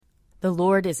The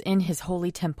Lord is in his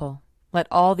holy temple. Let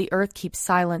all the earth keep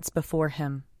silence before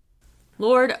him.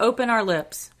 Lord, open our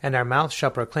lips, and our mouth shall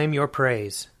proclaim your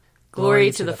praise. Glory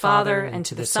to the Father, and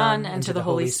to the Son, and to the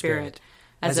Holy Spirit,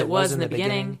 as it was in the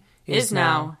beginning, is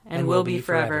now, and will be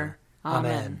forever.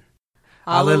 Amen.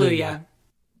 Alleluia.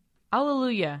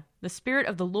 Alleluia. The Spirit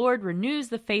of the Lord renews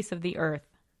the face of the earth.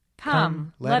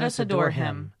 Come, let us adore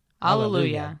him.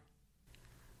 Alleluia.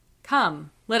 Come,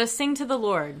 let us sing to the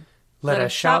Lord. Let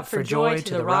us shout for joy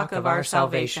to the rock of our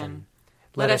salvation.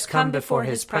 Let us come before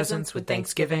his presence with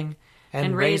thanksgiving,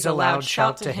 and raise a loud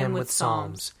shout to him with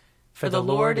psalms. For the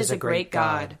Lord is a great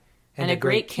God, and a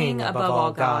great King above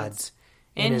all gods.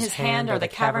 In his hand are the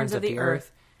caverns of the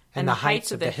earth, and the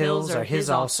heights of the hills are his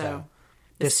also.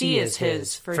 The sea is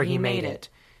his, for he made it,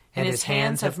 and his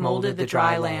hands have molded the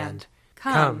dry land.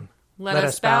 Come, let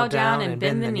us bow down and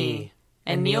bend the knee,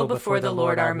 and kneel before the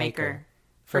Lord our Maker.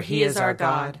 For he is our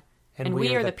God, and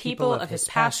we are the people of his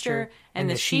pasture and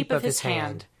the sheep of his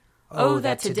hand. Oh,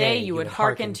 that today you would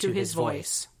hearken to his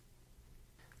voice.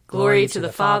 Glory to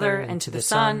the Father, and to the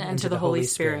Son, and to the Holy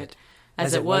Spirit,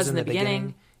 as it was in the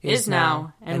beginning, is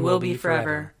now, and will be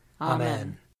forever.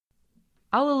 Amen.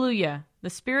 Alleluia. The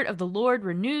Spirit of the Lord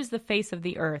renews the face of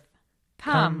the earth.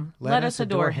 Come, let us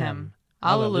adore him.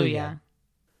 Alleluia.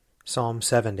 Psalm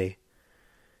 70.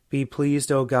 Be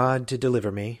pleased, O God, to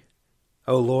deliver me.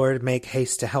 O Lord, make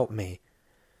haste to help me.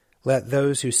 Let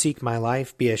those who seek my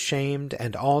life be ashamed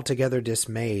and altogether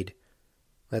dismayed.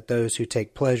 Let those who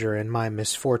take pleasure in my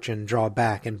misfortune draw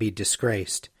back and be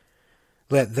disgraced.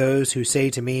 Let those who say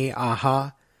to me,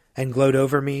 Aha, and gloat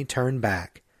over me turn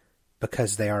back,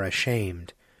 because they are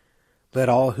ashamed. Let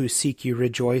all who seek you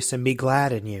rejoice and be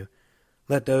glad in you.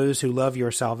 Let those who love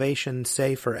your salvation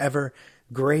say forever,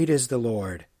 Great is the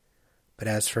Lord. But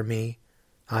as for me,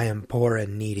 I am poor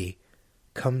and needy.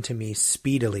 Come to me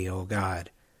speedily, O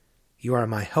God. You are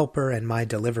my helper and my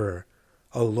deliverer.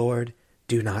 O Lord,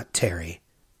 do not tarry.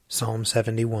 Psalm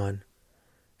 71.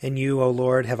 In you, O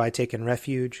Lord, have I taken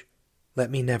refuge.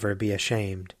 Let me never be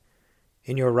ashamed.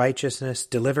 In your righteousness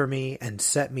deliver me and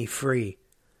set me free.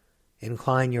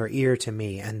 Incline your ear to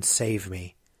me and save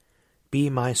me. Be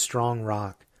my strong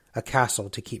rock, a castle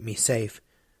to keep me safe.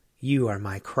 You are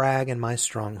my crag and my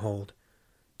stronghold.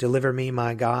 Deliver me,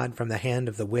 my God, from the hand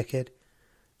of the wicked,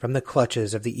 from the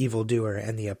clutches of the evildoer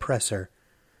and the oppressor.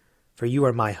 For you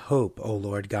are my hope, O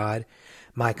Lord God,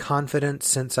 my confidence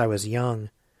since I was young.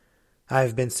 I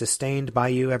have been sustained by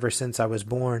you ever since I was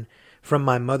born. From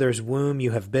my mother's womb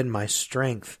you have been my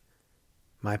strength.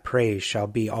 My praise shall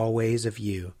be always of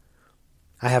you.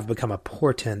 I have become a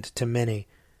portent to many,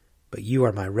 but you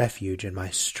are my refuge and my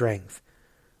strength.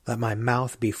 Let my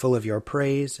mouth be full of your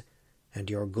praise and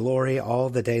your glory all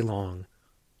the day long.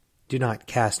 Do not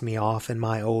cast me off in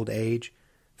my old age.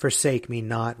 Forsake me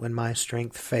not when my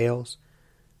strength fails.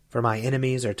 For my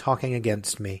enemies are talking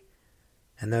against me,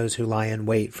 and those who lie in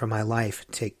wait for my life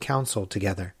take counsel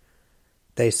together.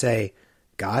 They say,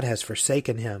 God has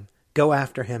forsaken him. Go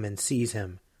after him and seize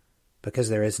him, because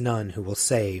there is none who will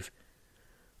save.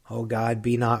 O God,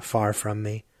 be not far from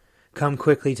me. Come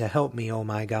quickly to help me, O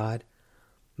my God.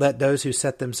 Let those who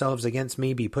set themselves against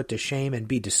me be put to shame and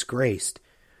be disgraced.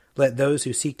 Let those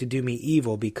who seek to do me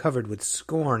evil be covered with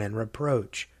scorn and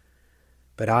reproach.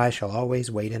 But I shall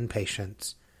always wait in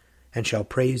patience, and shall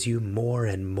praise you more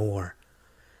and more.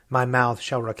 My mouth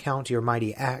shall recount your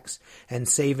mighty acts and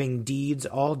saving deeds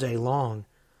all day long,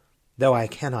 though I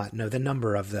cannot know the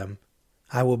number of them.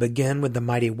 I will begin with the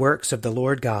mighty works of the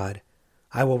Lord God.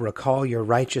 I will recall your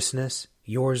righteousness,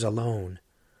 yours alone.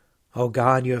 O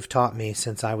God, you have taught me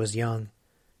since I was young,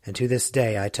 and to this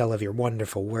day I tell of your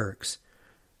wonderful works.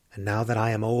 And now that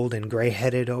I am old and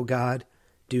gray-headed, O God,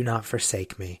 do not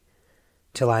forsake me,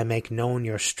 till I make known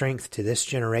your strength to this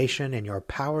generation and your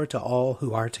power to all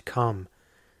who are to come.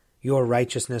 Your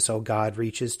righteousness, O God,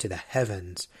 reaches to the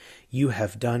heavens. You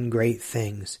have done great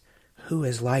things. Who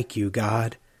is like you,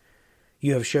 God?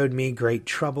 You have showed me great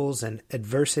troubles and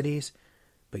adversities,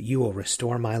 but you will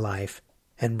restore my life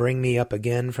and bring me up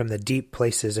again from the deep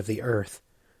places of the earth.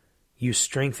 You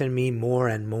strengthen me more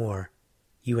and more.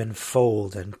 You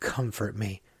enfold and comfort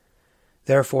me.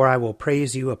 Therefore I will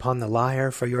praise you upon the lyre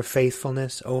for your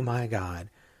faithfulness, O my God.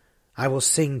 I will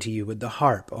sing to you with the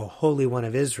harp, O Holy One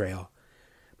of Israel.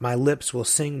 My lips will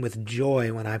sing with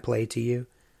joy when I play to you,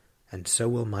 and so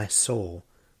will my soul,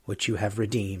 which you have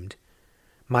redeemed.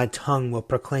 My tongue will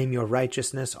proclaim your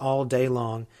righteousness all day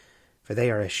long, for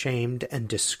they are ashamed and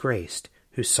disgraced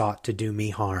who sought to do me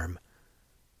harm.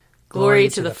 Glory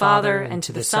to the Father, and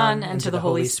to the Son, and to the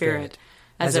Holy Spirit,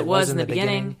 as it was in the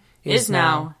beginning, is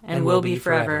now, and will be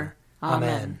forever.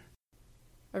 Amen.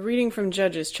 A reading from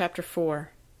Judges chapter 4.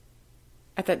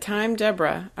 At that time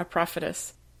Deborah, a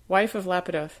prophetess, wife of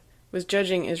Lapidoth, was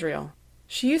judging Israel.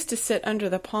 She used to sit under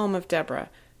the palm of Deborah,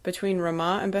 between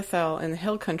Ramah and Bethel in the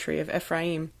hill country of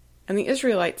Ephraim, and the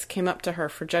Israelites came up to her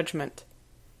for judgment.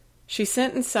 She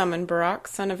sent and summoned Barak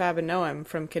son of Abinoam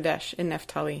from Kadesh in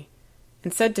Naphtali,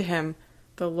 and said to him,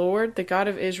 "The Lord, the God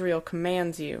of Israel,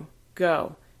 commands you,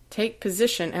 go, take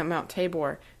position at Mount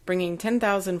Tabor, bringing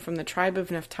 10,000 from the tribe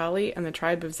of Naphtali and the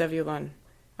tribe of Zebulun.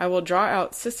 I will draw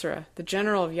out Sisera, the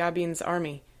general of Jabin's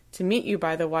army, to meet you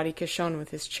by the Wadi Kishon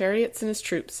with his chariots and his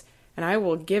troops, and I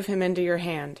will give him into your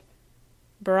hand."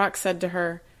 Barak said to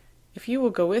her, "If you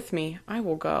will go with me, I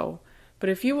will go, but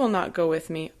if you will not go with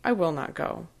me, I will not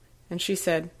go." And she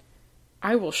said,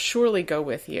 "I will surely go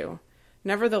with you.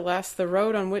 Nevertheless, the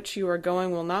road on which you are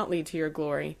going will not lead to your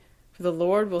glory, for the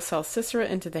Lord will sell Sisera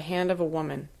into the hand of a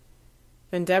woman."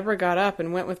 Then Deborah got up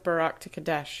and went with Barak to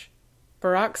Kadesh.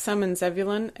 Barak summoned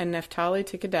Zebulun and Naphtali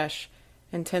to Kadesh,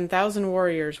 and 10,000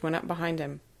 warriors went up behind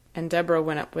him, and Deborah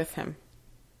went up with him.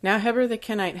 Now Heber the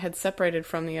Kenite had separated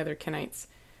from the other Kenites,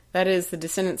 that is, the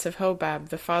descendants of Hobab,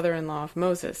 the father-in-law of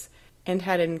Moses, and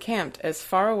had encamped as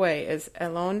far away as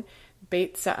Elon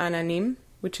Beit Za'ananim,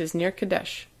 which is near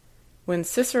Kadesh. When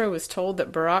Sisera was told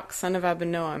that Barak son of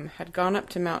Abinoam had gone up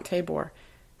to Mount Tabor,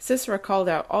 Sisera called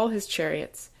out all his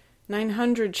chariots,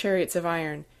 900 chariots of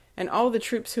iron, and all the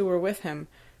troops who were with him,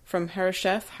 from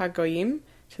Harosheth Hagoyim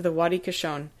to the Wadi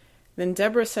Kishon. Then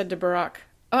Deborah said to Barak,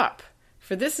 "Up,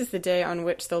 for this is the day on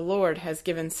which the Lord has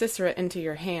given Sisera into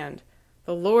your hand.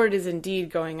 The Lord is indeed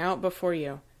going out before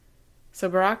you." So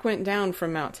Barak went down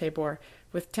from Mount Tabor,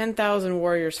 with 10,000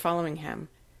 warriors following him.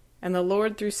 And the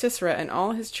Lord threw Sisera and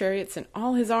all his chariots and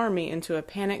all his army into a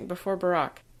panic before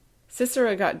Barak.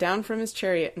 Sisera got down from his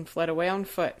chariot and fled away on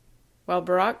foot, while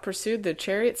Barak pursued the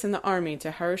chariots and the army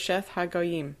to Harosheth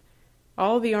Hagoyim.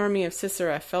 All the army of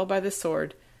Sisera fell by the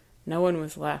sword. No one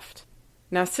was left.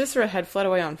 Now Sisera had fled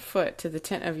away on foot to the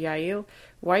tent of Jael,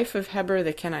 wife of Heber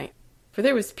the Kenite. For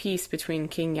there was peace between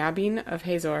King Jabin of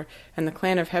Hazor and the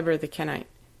clan of Heber the Kenite.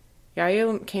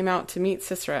 Jael came out to meet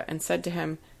Sisera and said to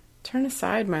him, "Turn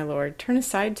aside, my lord, turn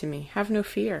aside to me, have no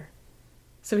fear."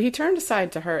 So he turned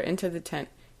aside to her into the tent,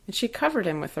 and she covered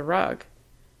him with a rug.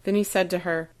 Then he said to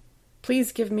her,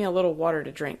 "Please give me a little water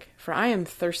to drink, for I am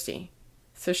thirsty."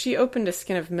 So she opened a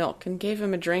skin of milk and gave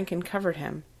him a drink and covered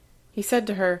him. He said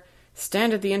to her,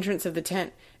 "Stand at the entrance of the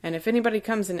tent, and if anybody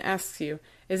comes and asks you,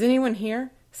 'Is anyone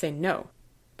here?' say no."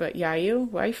 But Jael,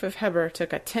 wife of Heber,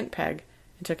 took a tent peg,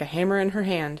 and took a hammer in her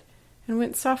hand, and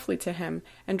went softly to him,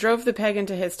 and drove the peg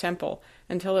into his temple,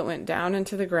 until it went down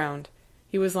into the ground.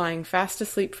 He was lying fast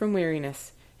asleep from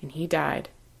weariness, and he died.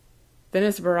 Then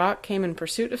as Barak came in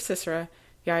pursuit of Sisera,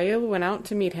 Jael went out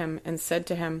to meet him, and said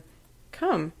to him,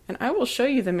 "Come, and I will show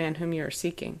you the man whom you are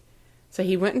seeking." So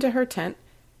he went into her tent,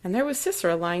 and there was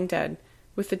Sisera lying dead,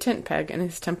 with the tent peg in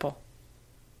his temple.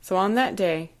 So on that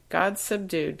day God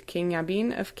subdued King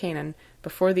Jabin of Canaan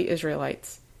before the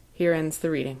Israelites. Here ends the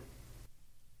reading.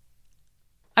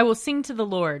 I will sing to the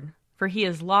Lord, for he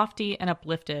is lofty and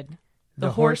uplifted.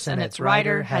 The horse and its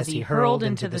rider has he hurled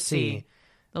into the sea.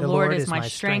 The Lord is my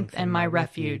strength and my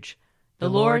refuge. The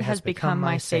Lord has become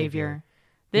my Savior.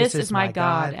 This is my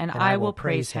God, and I will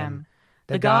praise him,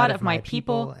 the God of my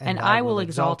people, and I will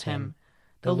exalt him.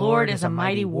 The Lord is a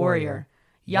mighty warrior.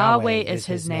 Yahweh is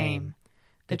his name.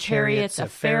 The chariots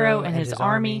of Pharaoh and his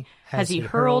army has he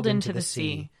hurled into the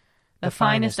sea. The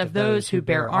finest of those who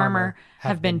bear armor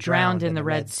have been drowned in the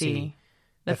Red Sea.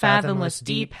 The fathomless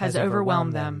deep has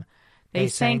overwhelmed them. They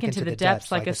sank into the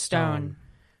depths like a stone.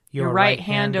 Your right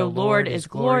hand, O Lord, is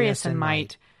glorious in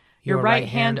might. Your right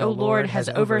hand, O Lord, has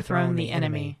overthrown the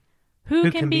enemy.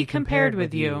 Who can be compared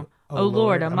with you, O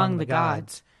Lord, among the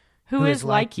gods? Who is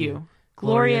like you,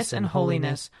 glorious in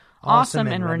holiness, awesome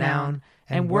in renown,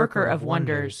 and worker of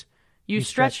wonders? You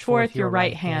stretched forth your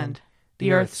right hand.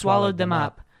 The earth swallowed them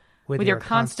up. With your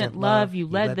constant love you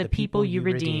led the people you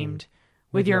redeemed.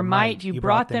 With your might you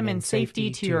brought them in safety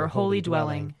to your holy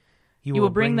dwelling. You will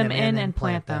bring them in and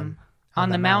plant them on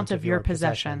the mount of your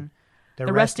possession,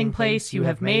 the resting place you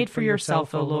have made for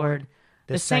yourself, O Lord,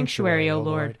 the sanctuary, O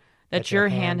Lord, that your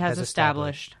hand has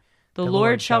established. The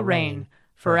Lord shall reign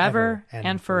forever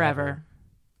and forever.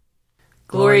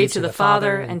 Glory to the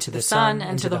Father, and to the Son,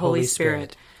 and to the Holy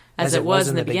Spirit, as it was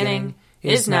in the beginning,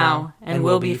 is now, and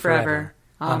will be forever.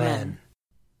 Amen.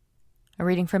 A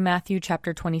reading from Matthew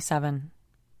chapter 27.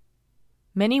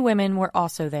 Many women were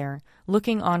also there,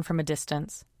 looking on from a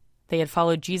distance. They had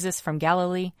followed Jesus from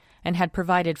Galilee and had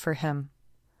provided for him.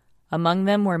 Among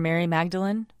them were Mary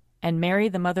Magdalene, and Mary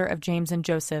the mother of James and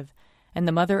Joseph, and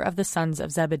the mother of the sons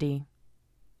of Zebedee.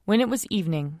 When it was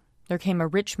evening, there came a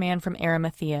rich man from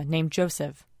Arimathea named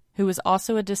Joseph, who was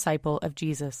also a disciple of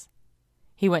Jesus.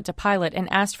 He went to Pilate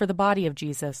and asked for the body of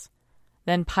Jesus.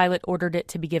 Then Pilate ordered it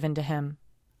to be given to him.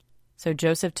 So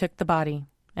Joseph took the body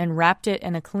and wrapped it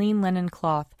in a clean linen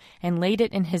cloth and laid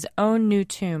it in his own new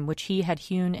tomb which he had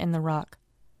hewn in the rock.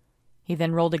 He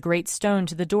then rolled a great stone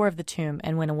to the door of the tomb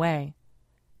and went away.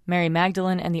 Mary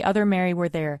Magdalene and the other Mary were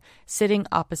there, sitting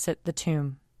opposite the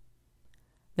tomb.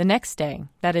 The next day,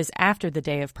 that is after the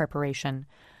day of preparation,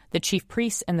 the chief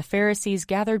priests and the Pharisees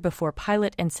gathered before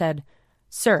Pilate and said,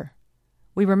 "Sir,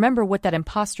 we remember what that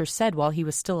impostor said while he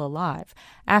was still alive.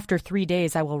 'After 3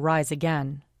 days I will rise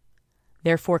again.'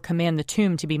 Therefore command the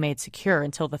tomb to be made secure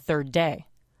until the 3rd day.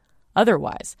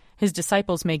 Otherwise, his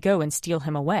disciples may go and steal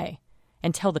him away,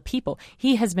 and tell the people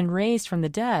he has been raised from the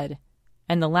dead,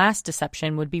 and the last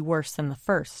deception would be worse than the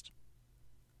first."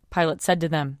 Pilate said to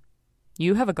them,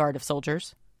 "You have a guard of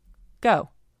soldiers. Go,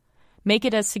 make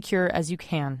it as secure as you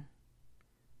can."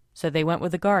 So they went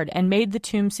with a guard and made the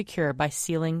tomb secure by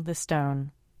sealing the stone.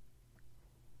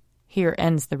 Here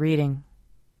ends the reading.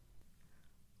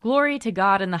 Glory to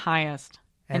God in the highest,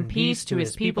 and peace to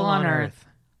his people on earth.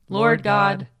 Lord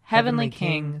God, heavenly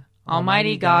King,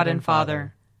 almighty God and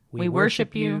Father, we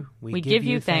worship you, we give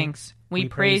you thanks, we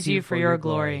praise you for your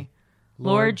glory.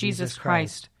 Lord Jesus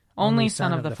Christ, only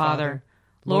Son of the Father,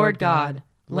 Lord God,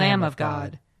 Lamb of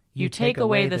God, you take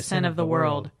away the sin of the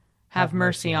world. Have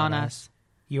mercy on us.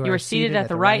 You are seated at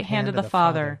the right hand of the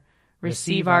Father.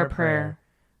 Receive our prayer.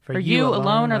 For you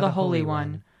alone are the Holy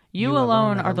One. You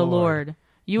alone are the Lord.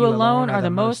 You alone are the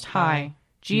Most High,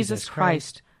 Jesus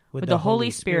Christ, with the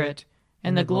Holy Spirit,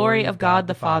 in the glory of God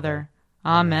the Father.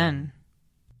 Amen.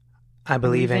 I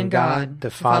believe in God,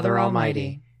 the Father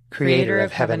Almighty, creator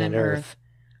of heaven and earth.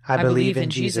 I believe in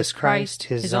Jesus Christ,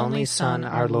 his only Son,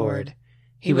 our Lord.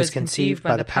 He was conceived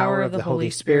by the power of the Holy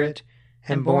Spirit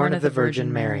and born of the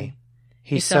Virgin Mary.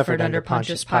 He suffered under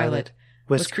Pontius Pilate,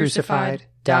 was crucified,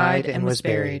 died, and was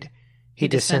buried. He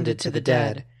descended to the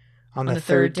dead. On the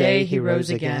 3rd day he rose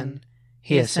again.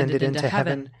 He ascended into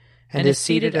heaven and is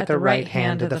seated at the right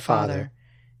hand of the Father.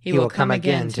 He will come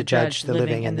again to judge the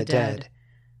living and the dead.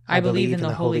 I believe in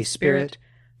the Holy Spirit,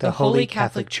 the Holy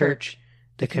Catholic Church,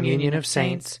 the communion of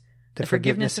saints, the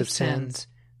forgiveness of sins,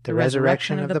 the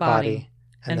resurrection of the body,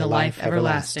 and the life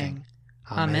everlasting.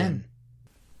 Amen.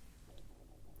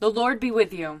 The Lord be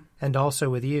with you. And also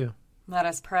with you. Let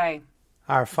us pray.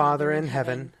 Our Father in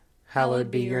heaven,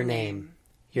 hallowed be your name.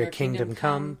 Your kingdom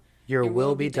come, your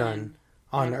will be done,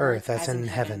 on earth as in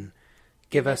heaven.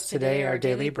 Give us today our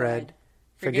daily bread.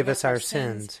 Forgive us our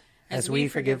sins, as we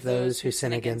forgive those who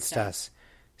sin against us.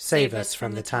 Save us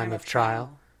from the time of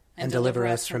trial, and deliver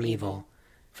us from evil.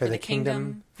 For the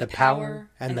kingdom, the power,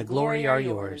 and the glory are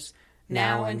yours,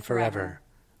 now and forever.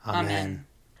 Amen.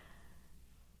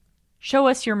 Show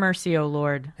us your mercy, O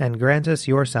Lord. And grant us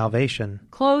your salvation.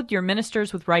 Clothe your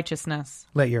ministers with righteousness.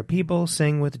 Let your people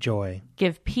sing with joy.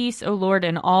 Give peace, O Lord,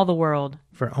 in all the world.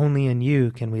 For only in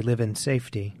you can we live in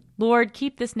safety. Lord,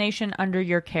 keep this nation under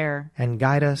your care. And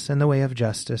guide us in the way of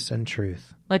justice and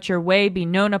truth. Let your way be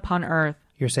known upon earth.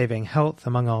 Your saving health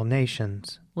among all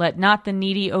nations. Let not the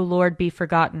needy, O Lord, be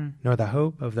forgotten. Nor the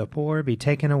hope of the poor be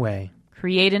taken away.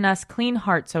 Create in us clean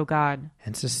hearts, O God.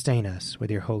 And sustain us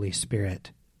with your Holy Spirit.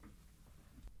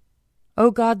 O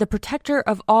God, the protector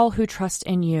of all who trust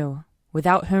in you,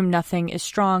 without whom nothing is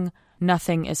strong,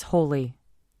 nothing is holy.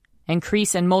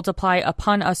 Increase and multiply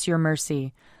upon us your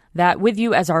mercy, that with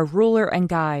you as our ruler and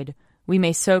guide, we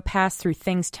may so pass through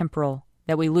things temporal,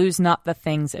 that we lose not the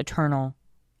things eternal.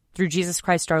 Through Jesus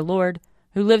Christ our Lord,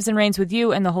 who lives and reigns with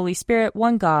you and the Holy Spirit,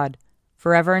 one God,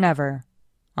 forever and ever.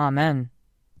 Amen.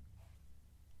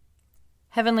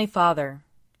 Heavenly Father,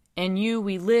 in you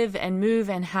we live and move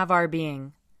and have our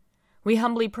being. We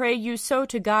humbly pray you so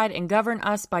to guide and govern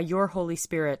us by your Holy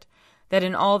Spirit, that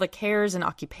in all the cares and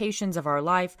occupations of our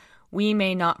life we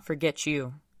may not forget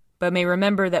you, but may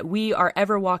remember that we are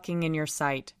ever walking in your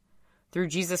sight. Through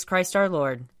Jesus Christ our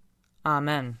Lord.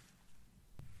 Amen.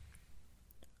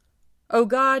 O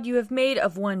God, you have made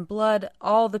of one blood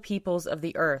all the peoples of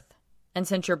the earth, and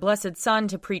sent your blessed Son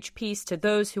to preach peace to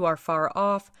those who are far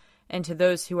off and to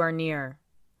those who are near.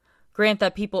 Grant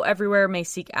that people everywhere may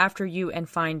seek after you and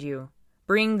find you.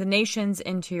 Bring the nations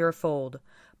into your fold.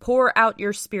 Pour out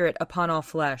your Spirit upon all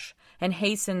flesh, and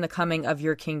hasten the coming of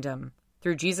your kingdom.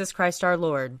 Through Jesus Christ our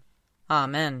Lord.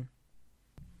 Amen.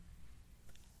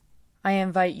 I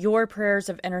invite your prayers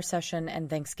of intercession and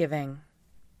thanksgiving.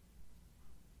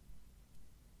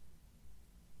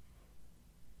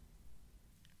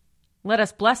 Let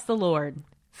us bless the Lord.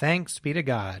 Thanks be to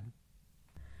God.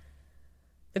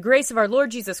 The grace of our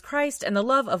Lord Jesus Christ, and the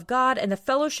love of God, and the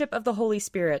fellowship of the Holy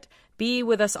Spirit be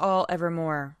with us all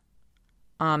evermore.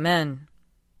 Amen.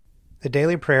 The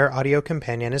Daily Prayer audio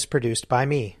companion is produced by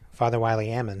me, Father Wiley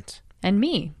Ammons. And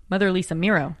me, Mother Lisa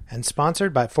Miro. And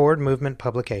sponsored by Forward Movement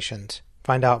Publications.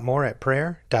 Find out more at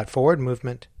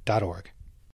prayer.forwardmovement.org.